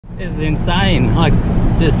This is insane. I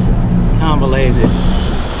just can't believe this.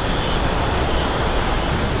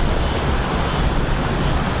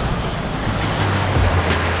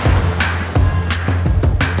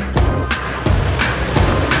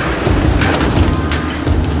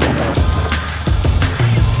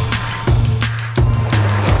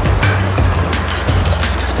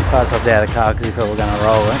 Guys hopped out of the car because he thought we were going to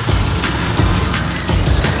roll it.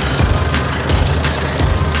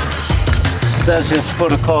 So that's just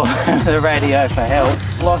put a call to the radio for help.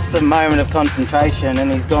 Lost a moment of concentration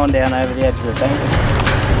and he's gone down over the edge of the bank.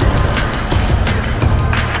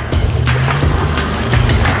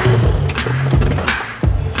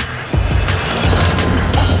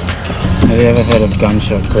 Have you ever heard of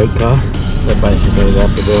Gunshot Creek car? They're basically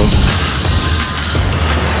what they do.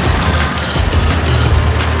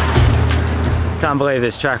 Can't believe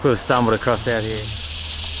this track we've stumbled across out here.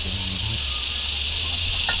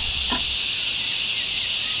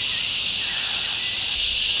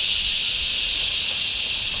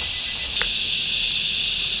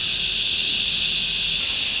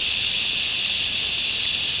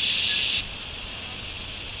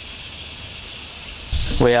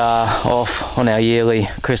 We are off on our yearly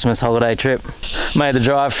Christmas holiday trip. Made the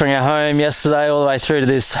drive from our home yesterday all the way through to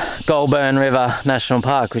this Goulburn River National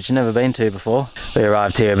Park, which you've never been to before. We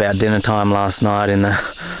arrived here about dinner time last night in the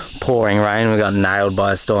pouring rain. We got nailed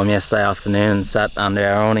by a storm yesterday afternoon and sat under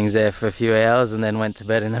our awnings there for a few hours and then went to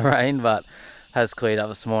bed in the rain, but has cleared up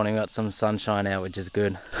this morning. Got some sunshine out, which is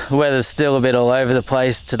good. The weather's still a bit all over the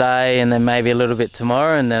place today and then maybe a little bit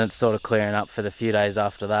tomorrow, and then it's sort of clearing up for the few days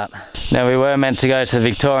after that. Now, we were meant to go to the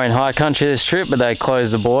Victorian High Country this trip, but they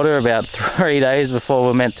closed the border about 3 days before we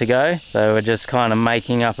were meant to go. So we're just kind of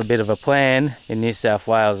making up a bit of a plan in New South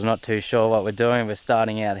Wales. We're not too sure what we're doing. We're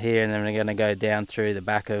starting out here and then we're going to go down through the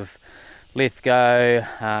back of Lithgow,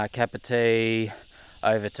 Applepie,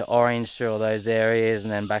 over to Orange through all those areas,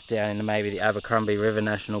 and then back down into maybe the Abercrombie River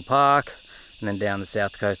National Park, and then down the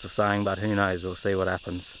south coast or something, but who knows, we'll see what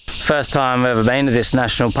happens. First time I've ever been to this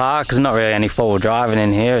national park. There's not really any four-wheel driving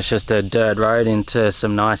in here, it's just a dirt road into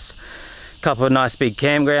some couple of nice big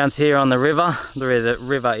campgrounds here on the river. The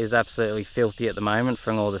river is absolutely filthy at the moment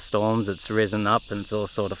from all the storms. It's risen up and it's all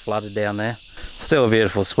sort of flooded down there. Still a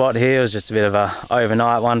beautiful spot here. It was just a bit of a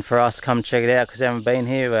overnight one for us. Come check it out because we haven't been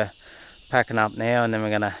here. We're packing up now and then we're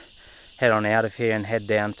going to head on out of here and head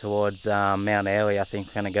down towards Mount Airlie. I think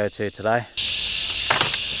we're going to go to today.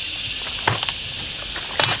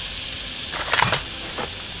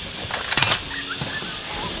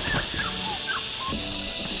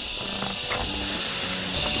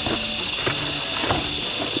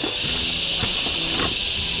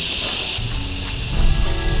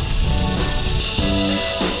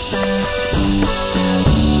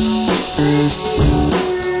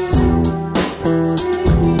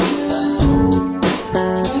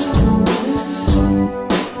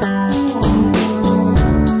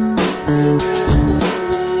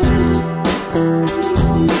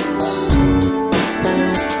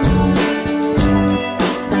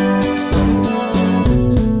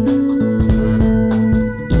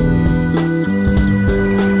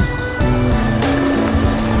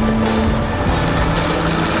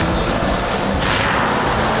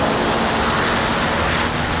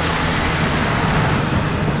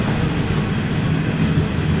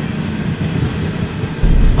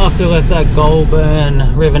 After we left that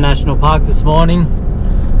Goulburn River National Park this morning,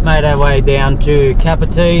 made our way down to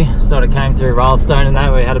Applepie, sort of came through Rylstone and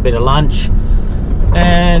that. We had a bit of lunch,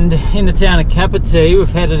 and in the town of Applepie we've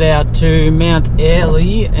headed out to Mount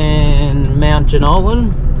Airlie and Mount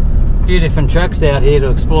Jenolan. A few different tracks out here to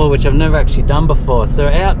explore which I've never actually done before. So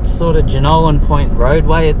out sort of Jenolan Point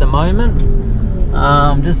roadway at the moment.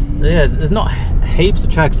 Yeah, there's not heaps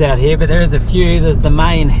of tracks out here, but there is a few. There's the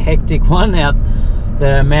main hectic one out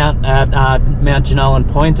the Mount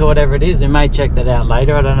Jenolan Point or whatever it is. We may check that out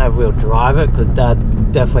later. I don't know if we'll drive it because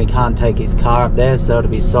Dad definitely can't take his car up there, so it'll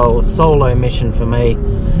be solo mission for me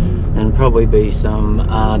and probably be some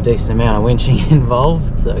decent amount of winching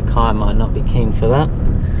involved, so Kai might not be keen for that.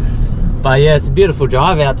 But yeah, it's a beautiful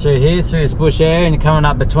drive out through here, through this bush area, and you're coming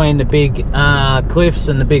up between the big cliffs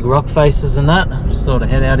and the big rock faces and that. Just sort of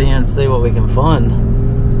head out here and see what we can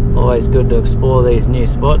find. Always good to explore these new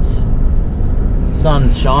spots.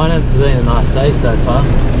 Sun's shining, it's been a nice day so far.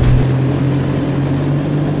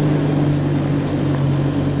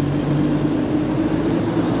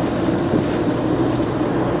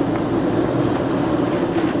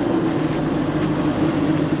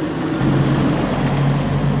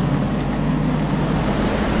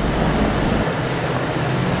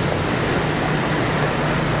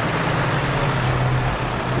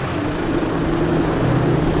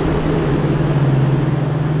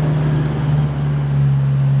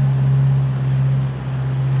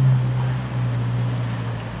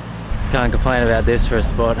 Can't complain about this for a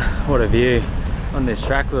spot. What a view on this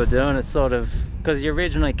track we were doing. It's sort of, because you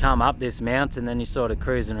originally come up this mountain, then you're sort of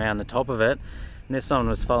cruising around the top of it, and if someone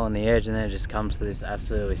was following the edge, and then it just comes to this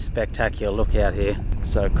absolutely spectacular look out here.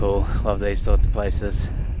 So cool. Love these sorts of places.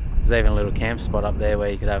 There's even a little camp spot up there where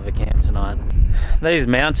you could have a camp tonight. These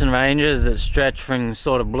mountain ranges that stretch from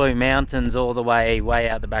sort of Blue Mountains all the way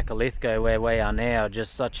out the back of Lithgow where we are now are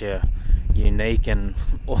just such a unique and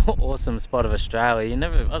awesome spot of Australia. You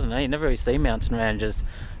never really see mountain ranges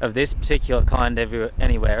of this particular kind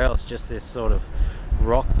anywhere else. Just this sort of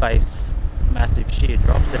rock face, massive sheer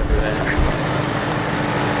drops everywhere.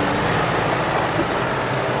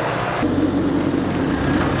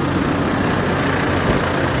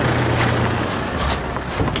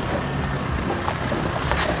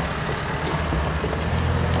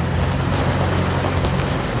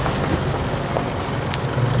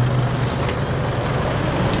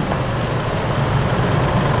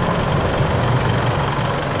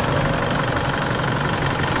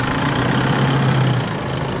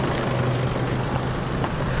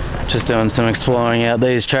 Just doing some exploring out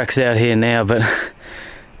these tracks out here now, but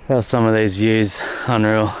some of these views,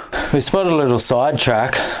 unreal. We spotted a little side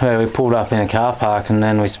track where we pulled up in a car park, and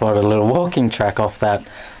then we spotted a little walking track off that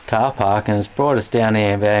car park, and it's brought us down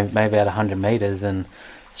here maybe about 100 meters and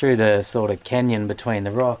through the sort of canyon between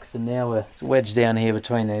the rocks, and now we're wedged down here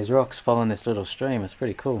between these rocks following this little stream. It's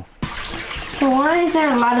pretty cool. Well, why is there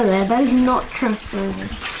a ladder there? That is not trustworthy.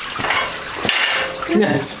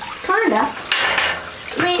 Yeah. Kinda.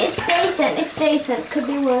 I mean, it's decent. Could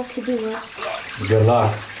be worse, could be worse. Good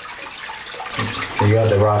luck. You got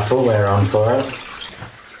the right footwear on for it.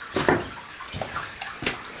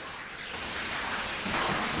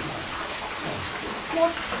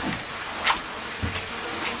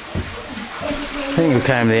 I think we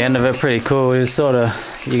came to the end of it. Pretty cool. It was sort of,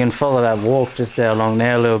 you can follow that walk just out along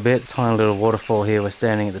there a little bit. Tiny little waterfall here we're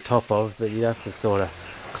standing at the top of, but you have to sort of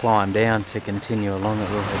climb down to continue along it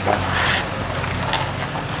a little bit back.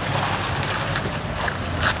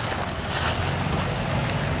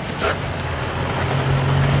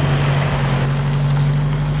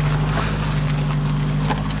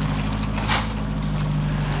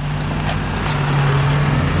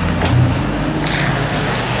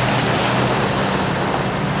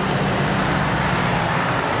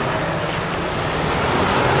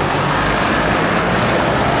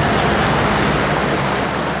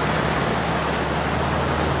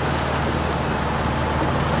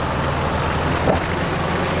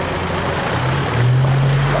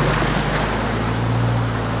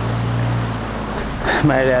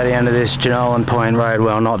 Made it out the end of this Janolan Point Road.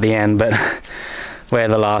 Well, not the end, but where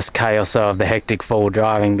the last K or so of the hectic fall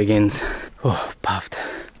driving begins. Oh, puffed.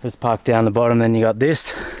 Just parked down the bottom, then you got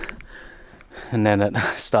this, and then it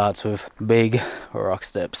starts with big rock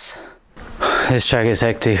steps. This track is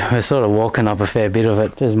hectic. We're sort of walking up a fair bit of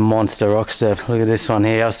it. Just monster rock step. Look at this one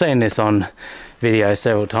here. I've seen this on video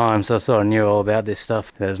several times, so I sort of knew all about this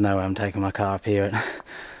stuff. There's no way I'm taking my car up here at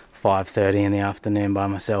 5:30 in the afternoon by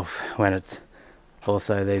myself when it's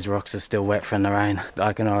also, these rocks are still wet from the rain.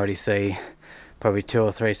 I can already see probably 2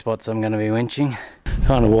 or 3 spots I'm going to be winching.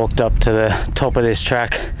 Kind of walked up to the top of this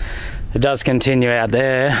track. It does continue out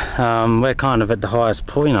there. We're kind of at the highest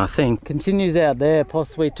point, I think. Continues out there,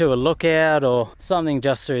 possibly to a lookout or something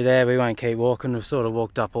just through there. We won't keep walking. We've sort of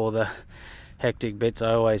walked up all the hectic bits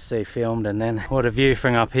I always see filmed, and then what a view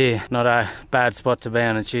from up here. Not a bad spot to be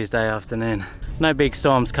on a Tuesday afternoon. No big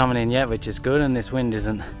storms coming in yet, which is good, and this wind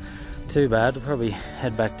isn't too bad. We'll probably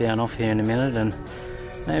head back down off here in a minute and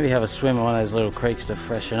maybe have a swim in one of those little creeks to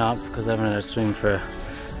freshen up, because I haven't had a swim for,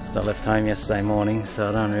 I left home yesterday morning, so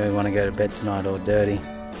I don't really want to go to bed tonight all dirty,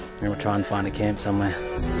 and we'll try and find a camp somewhere.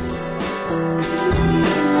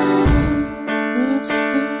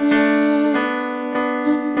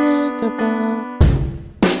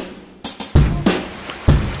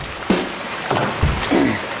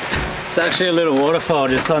 It's actually a little waterfall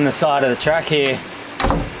just on the side of the track here.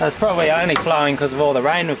 That's probably only flowing because of all the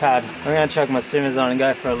rain we've had. I'm going to chuck my swimmers on and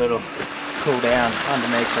go for a little cool down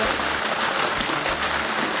underneath it.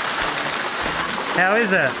 How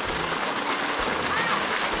is it?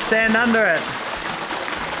 Stand under it.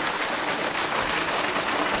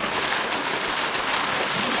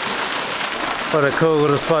 What a cool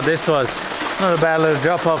little spot this was. Not a bad little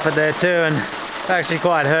drop off it there too, and it actually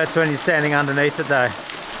quite hurts when you're standing underneath it though.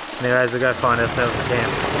 Anyways, we'll go find ourselves a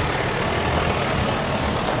camp.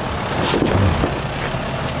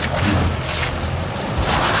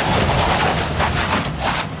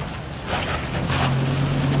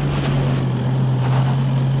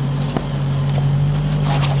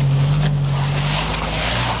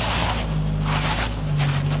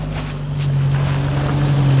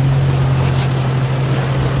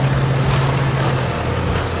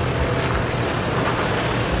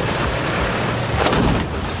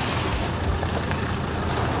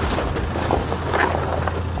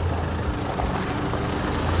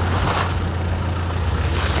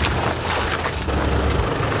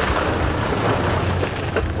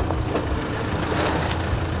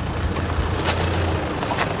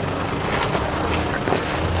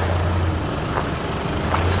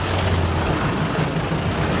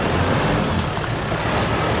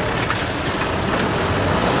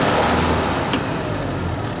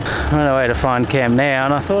 I'm on the way to find camp now,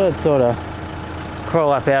 and I thought I'd sort of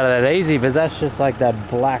crawl up out of that easy, but that's just like that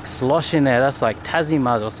black slosh in there. That's like Tassie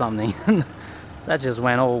mud or something. That just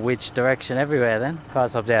went all which direction everywhere then.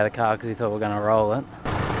 Guys hopped out of the car because he thought we were going to roll it.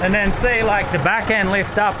 And then see like the back end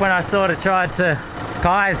lift up when I sort of tried to...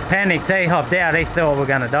 Kai's panicked, he hopped out, he thought we were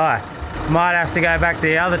going to die. Might have to go back to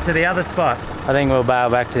the other spot. I think we'll bail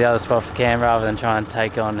back to the other spot for camp rather than try and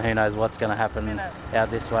take on who knows what's going to happen out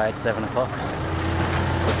this way at 7 o'clock.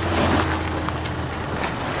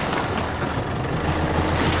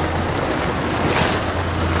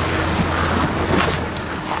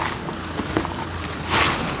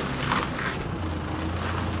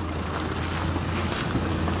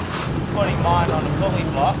 Putting mine on a pulley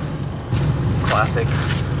block.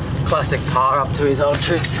 Classic par up to his old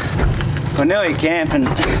tricks. We're nearly camping,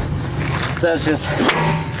 so let's just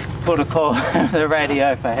put a call the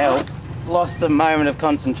radio for help. Lost a moment of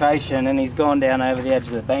concentration and he's gone down over the edge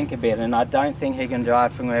of the bank a bit, and I don't think he can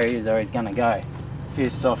drive from where he is or he's going to go. A few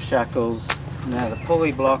soft shackles, now the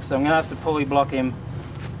pulley block, so I'm going to have to pulley block him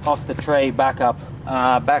off the tree back up,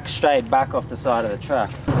 straight back off the side of the track.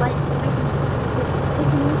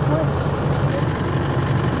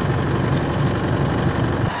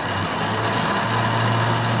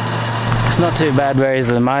 It's not too bad where he is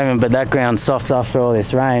at the moment, but that ground's soft after all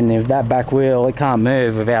this rain. If that back wheel, it can't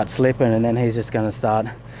move without slipping, and then he's just going to start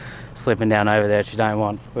slipping down over there, which you don't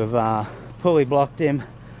want. We've pulley blocked him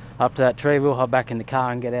up to that tree. We'll hop back in the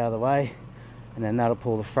car and get out of the way, and then that'll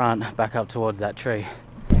pull the front back up towards that tree.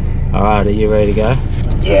 Alright, are you ready to go?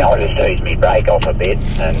 Yeah, I'll just ease me brake off a bit,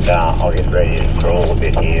 and I'll get ready to crawl a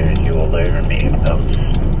bit here as you're levering me.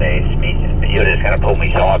 You're just going to pull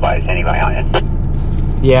me sideways anyway, aren't you?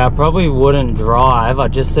 Yeah, I probably wouldn't drive.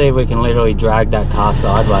 I'd just see if we can literally drag that car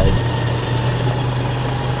sideways.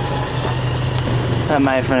 That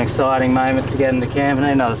made for an exciting moment to get into camp. I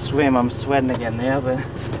need another swim. I'm sweating again now, but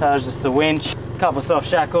that was just the winch, a couple soft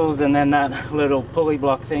shackles, and then that little pulley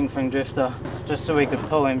block thing from Drifter, just so we could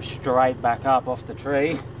pull him straight back up off the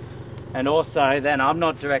tree. And also, then I'm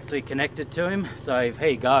not directly connected to him, so if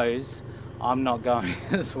he goes, I'm not going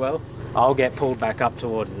as well. I'll get pulled back up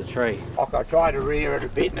towards the tree. Like I tried to rear it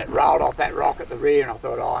a bit and it rolled off that rock at the rear, and I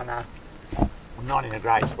thought, oh no, I'm not in a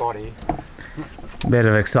great spot here. Bit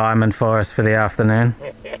of excitement for us for the afternoon.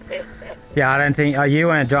 Yeah, I don't think, oh, you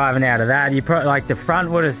weren't driving out of that. You probably, like the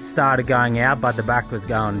front would have started going out, but the back was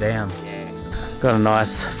going down. Yeah. Got a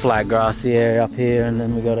nice flat grassy area up here, and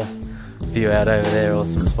then we got a view out over there.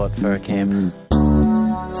 Awesome spot for a camp.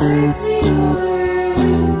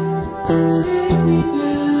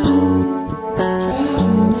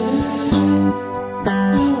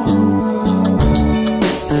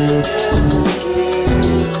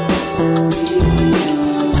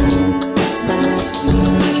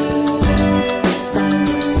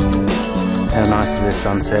 How nice is this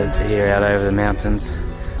sunset here out over the mountains.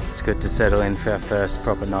 It's good to settle in for our first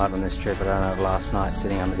proper night on this trip. I don't know if last night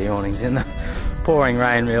sitting under the awnings in the pouring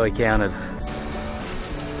rain really counted.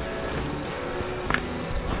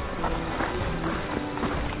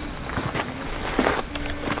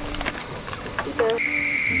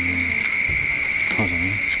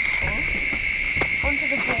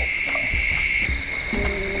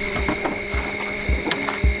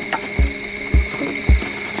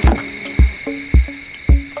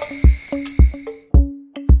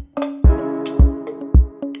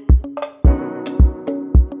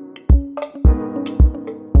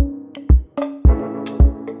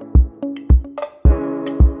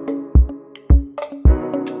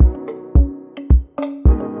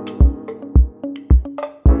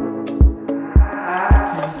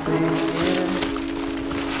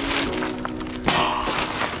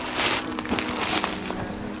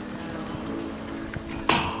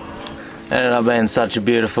 Ended up being such a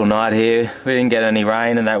beautiful night here. We didn't get any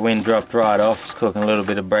rain and that wind dropped right off. Just cooking a little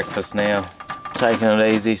bit of breakfast now. Taking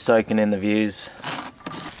it easy, soaking in the views.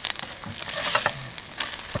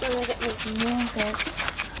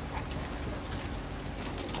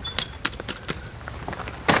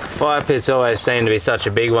 Fire pits always seem to be such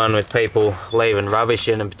a big one with people leaving rubbish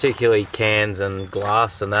in, and particularly cans and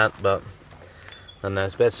glass and that, but I don't know,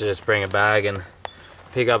 it's best to just bring a bag and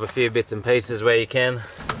pick up a few bits and pieces where you can.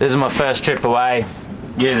 This is my first trip away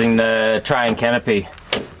using the train canopy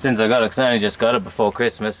since I got it, because I only just got it before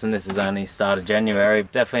Christmas and this is only start of January.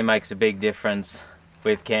 It definitely makes a big difference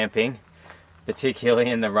with camping, particularly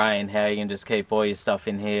in the rain, how you can just keep all your stuff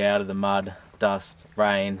in here out of the mud, dust,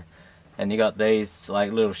 rain, and you got these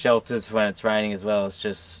like little shelters for when it's raining as well. It's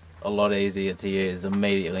just a lot easier to use,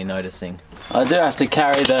 immediately noticing. I do have to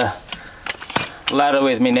carry the ladder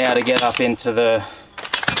with me now to get up into the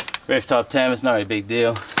rooftop tent. It's not a big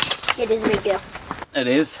deal. It is a big deal. It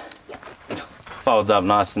is? Yep. Folds up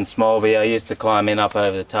nice and small, but yeah, I used to climb in up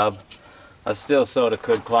over the tub. I still sort of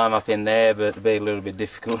could climb up in there, but it'd be a little bit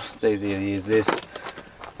difficult. It's easier to use this.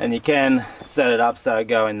 And you can set it up so it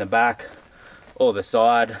go in the back or the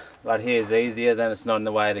side, but here's easier, then it's not in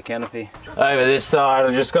the way of the canopy. Over this side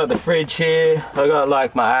I've just got the fridge here. I got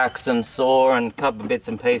like my axe and saw and a couple of bits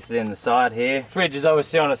and pieces in the side here. Fridge is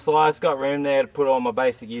obviously on a slide, it's got room there to put all my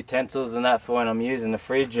basic utensils and that for when I'm using the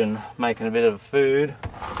fridge and making a bit of food.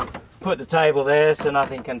 Put the table there so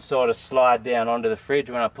nothing can sort of slide down onto the fridge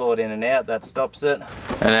when I pull it in and out, that stops it.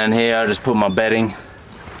 And then here I just put my bedding.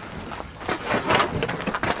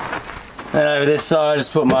 And over this side I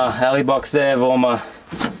just put my alley box there with all my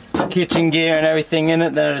kitchen gear and everything in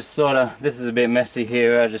it. Then I just sort of, this is a bit messy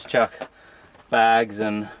here, I just chuck bags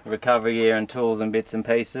and recovery gear and tools and bits and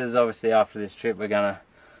pieces. Obviously after this trip we're going to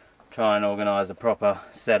try and organise a proper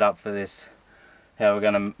setup for this, how we're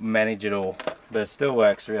going to manage it all. But it still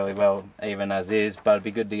works really well even as is, but it'd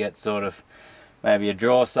be good to get sort of maybe a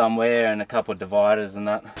drawer somewhere and a couple of dividers and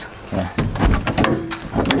that. Yeah.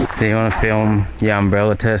 Do you want to film your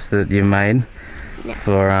umbrella test that you made? No.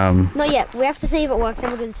 For Not yet. We have to see if it works,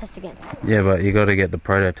 then we'll do the test again. Yeah, but you got to get the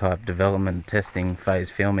prototype development testing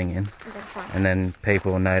phase filming in, Okay, fine. and then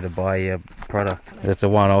people know to buy your product. It's a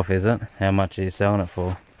one-off, is it? How much are you selling it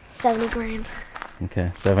for? 70 grand.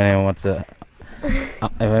 Okay, so if anyone wants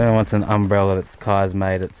an umbrella that Kai's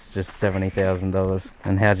made, it's just $70,000.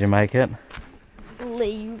 And how'd you make it?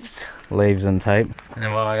 Leaves. Leaves and tape. And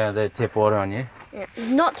then what am I going to do? Tip water on you? Yeah,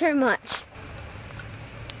 not too much.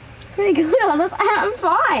 Pretty good. I'm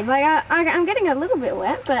fine. Like I'm getting a little bit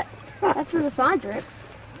wet, but that's where the side drips.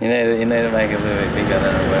 You need to make it a little bit bigger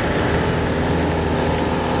than it works.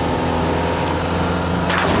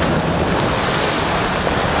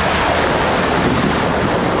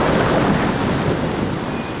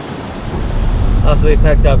 After we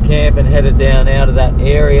packed up camp and headed down out of that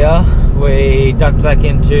area, we ducked back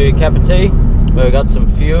into Applepie where we got some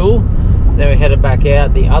fuel. Then we headed back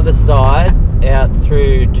out the other side, out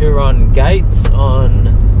through Turon gates on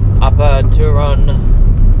Upper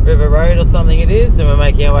Turon River Road or something it is, and we're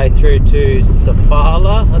making our way through to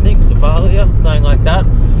Sofala, I think, Sofala, something like that.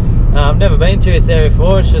 I've never been through this area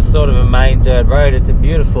before, it's just sort of a main dirt road. It's a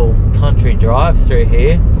beautiful country drive through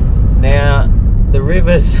here. Now, the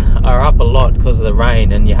rivers are up a lot because of the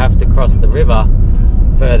rain, and you have to cross the river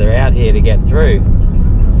further out here to get through.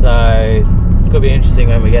 So it could be interesting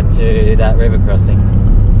when we get to that river crossing.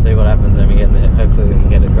 See what happens when we get there. Hopefully we can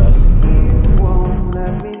get across.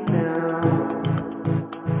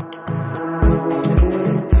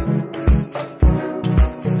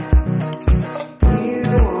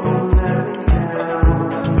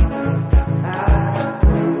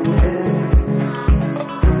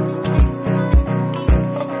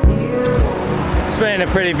 Been a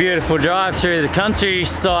pretty beautiful drive through the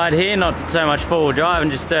countryside here, not so much four-wheel drive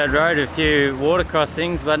and just dirt road, a few water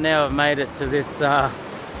crossings, but now I've made it to this where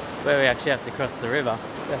we actually have to cross the river.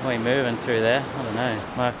 Definitely moving through there. I don't know,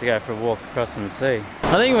 might have to go for a walk across and see.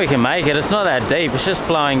 I think we can make it. It's not that deep, it's just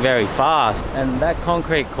flowing very fast, and that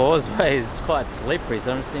concrete causeway is quite slippery,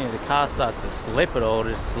 so I'm just thinking if the car starts to slip at all,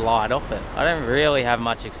 just slide off it. I don't really have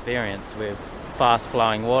much experience with fast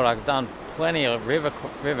flowing water. I've done plenty of river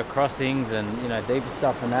crossings and, you know, deeper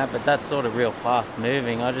stuff and that, but that's sort of real fast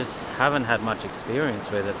moving. I just haven't had much experience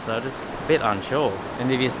with it, so I'm just a bit unsure. And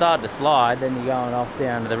if you start to slide, then you're going off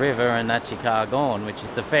down to the river and that's your car gone, which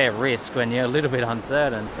is a fair risk when you're a little bit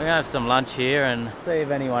uncertain. We're gonna have some lunch here and see if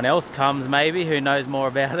anyone else comes maybe who knows more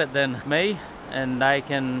about it than me, and they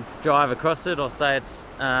can drive across it or say it's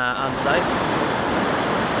unsafe.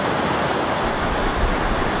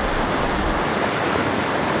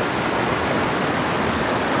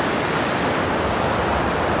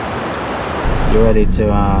 You ready to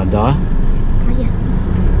die?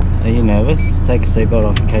 Yeah. Are you nervous? Take your seatbelt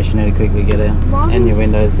off in case you need to quickly get out. Mom, and your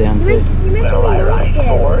windows down too. Little I right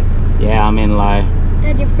forward. Yeah, I'm in low.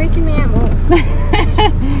 Dad, you're freaking me out more.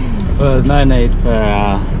 Well, there's no need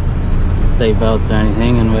for seatbelts or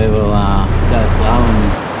anything, and we will go slow.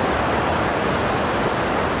 And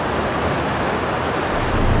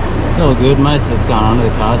it's all good. Most of it's going on to the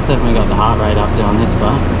car. It's definitely got the heart rate up doing this,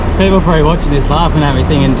 but people probably watching this laughing at me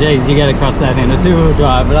thinking, geez, you get across that in a two-wheel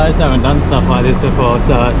drive, but I just haven't done stuff like this before,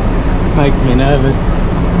 so it makes me nervous.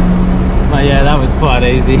 But yeah, that was quite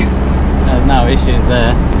easy. There's no issues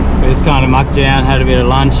there. We just kind of mucked around, had a bit of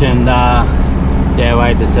lunch, and yeah,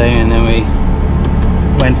 waited to see, and then we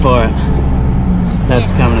went for it.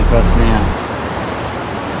 That's coming across now.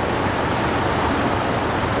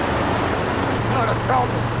 Not a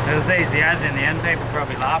problem. It was easy as in the end. People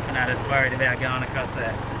probably laughing at us, worried about going across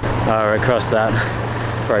there. Oh, across that.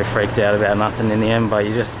 Very freaked out about nothing in the end, but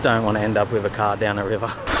you just don't want to end up with a car down a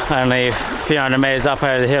river. Only a few hundred metres up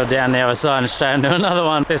over the hill, down the other side and straight into another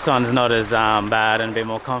one. This one's not as bad and a bit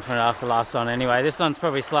more confident after the last one anyway. This one's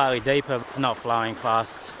probably slightly deeper. It's not flowing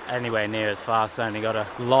fast, anywhere near as fast. Only got a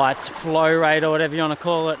light flow rate or whatever you want to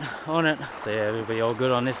call it on it. So yeah, we'll be all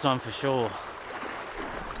good on this one for sure.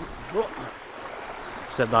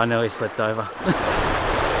 Except I nearly slipped over.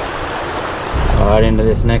 Alright, into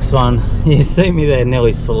this next one. You see me there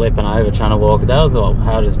nearly slipping over trying to walk. That was what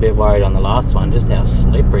I was a bit worried on the last one, just how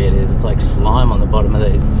slippery it is. It's like slime on the bottom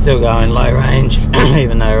of these. Still going low range,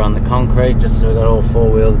 even though we're on the concrete, just so we've got all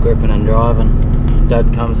four wheels gripping and driving.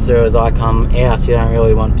 Dad comes through as I come out. You don't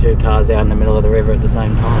really want two cars out in the middle of the river at the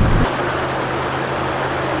same time.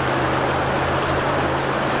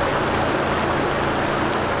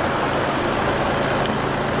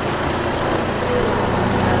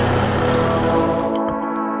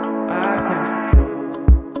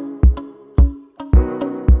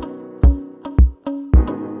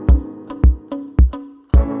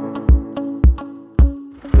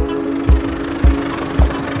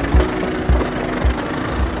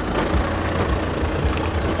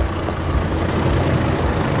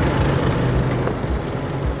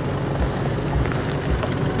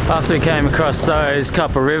 After we came across those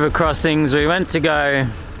couple river crossings, we went to go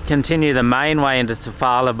continue the main way into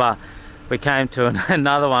Sofala, but we came to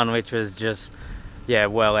another one which was just, yeah,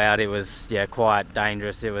 well out. It was, yeah, quite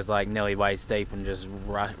dangerous. It was like nearly waist deep and just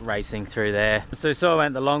racing through there. So we sort of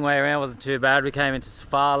went the long way around, wasn't too bad. We came into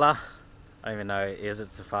Sofala. I don't even know, is it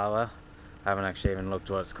Sofala? I haven't actually even looked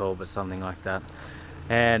what it's called, but something like that.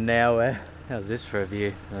 And now we're, how's this for a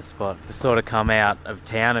view in a spot? We sort of come out of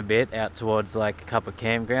town a bit, out towards like a couple of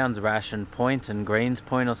campgrounds, Ration Point and Greens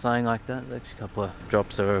Point or something like that. There's actually a couple of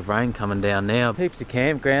drops of rain coming down now. Heaps of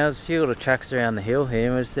campgrounds, a few little tracks around the hill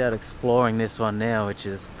here. We're just out exploring this one now, which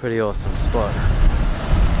is a pretty awesome spot.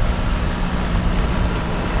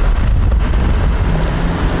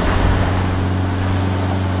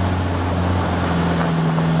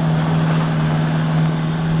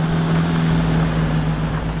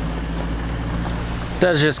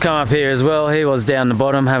 Dad's just come up here as well. He was down the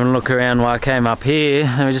bottom having a look around while I came up here,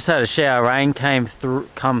 and we just had a shower of rain come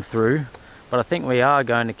through. But I think we are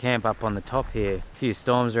going to camp up on the top here. A few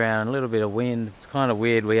storms around, a little bit of wind. It's kind of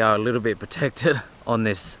weird. We are a little bit protected on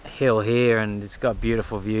this hill here, and it's got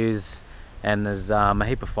beautiful views. And there's a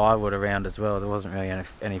heap of firewood around as well. There wasn't really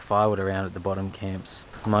any firewood around at the bottom camps.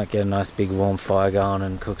 Might get a nice big warm fire going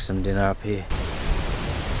and cook some dinner up here.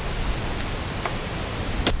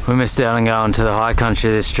 We missed out on going to the high country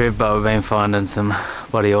this trip, but we've been finding some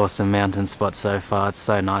bloody awesome mountain spots so far. It's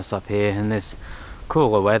so nice up here, and this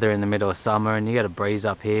cooler weather in the middle of summer, and you get a breeze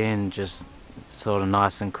up here and just sort of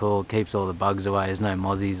nice and cool. It keeps all the bugs away. There's no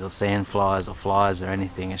mozzies or sandflies or flies or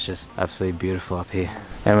anything. It's just absolutely beautiful up here.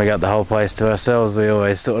 And we got the whole place to ourselves. We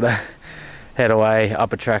always sort of head away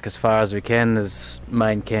up a track as far as we can. There's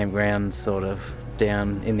main campgrounds sort of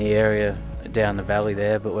down in the area, down the valley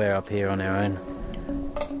there, but we're up here on our own.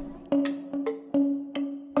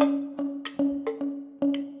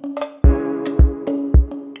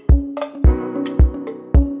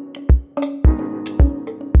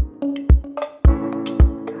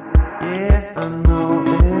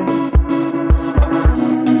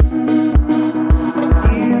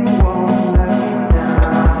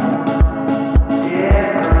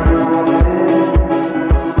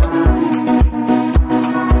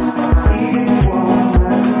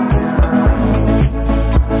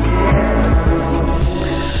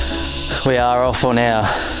 We are off on our...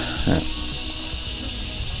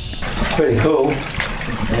 Pretty cool.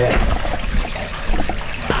 Yeah.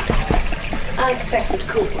 Unexpected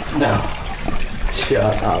cool. No.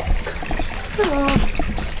 Shut up.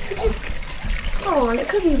 Oh, it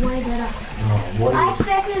could be way better. Oh, I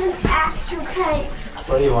expected an actual cake.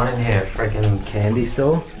 What do you want in here? A freaking candy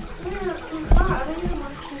store?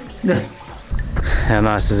 Yeah, How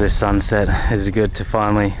nice is this sunset? Is it good to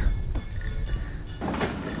finally...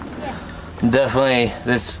 Definitely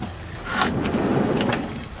this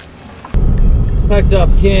packed up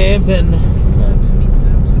camp and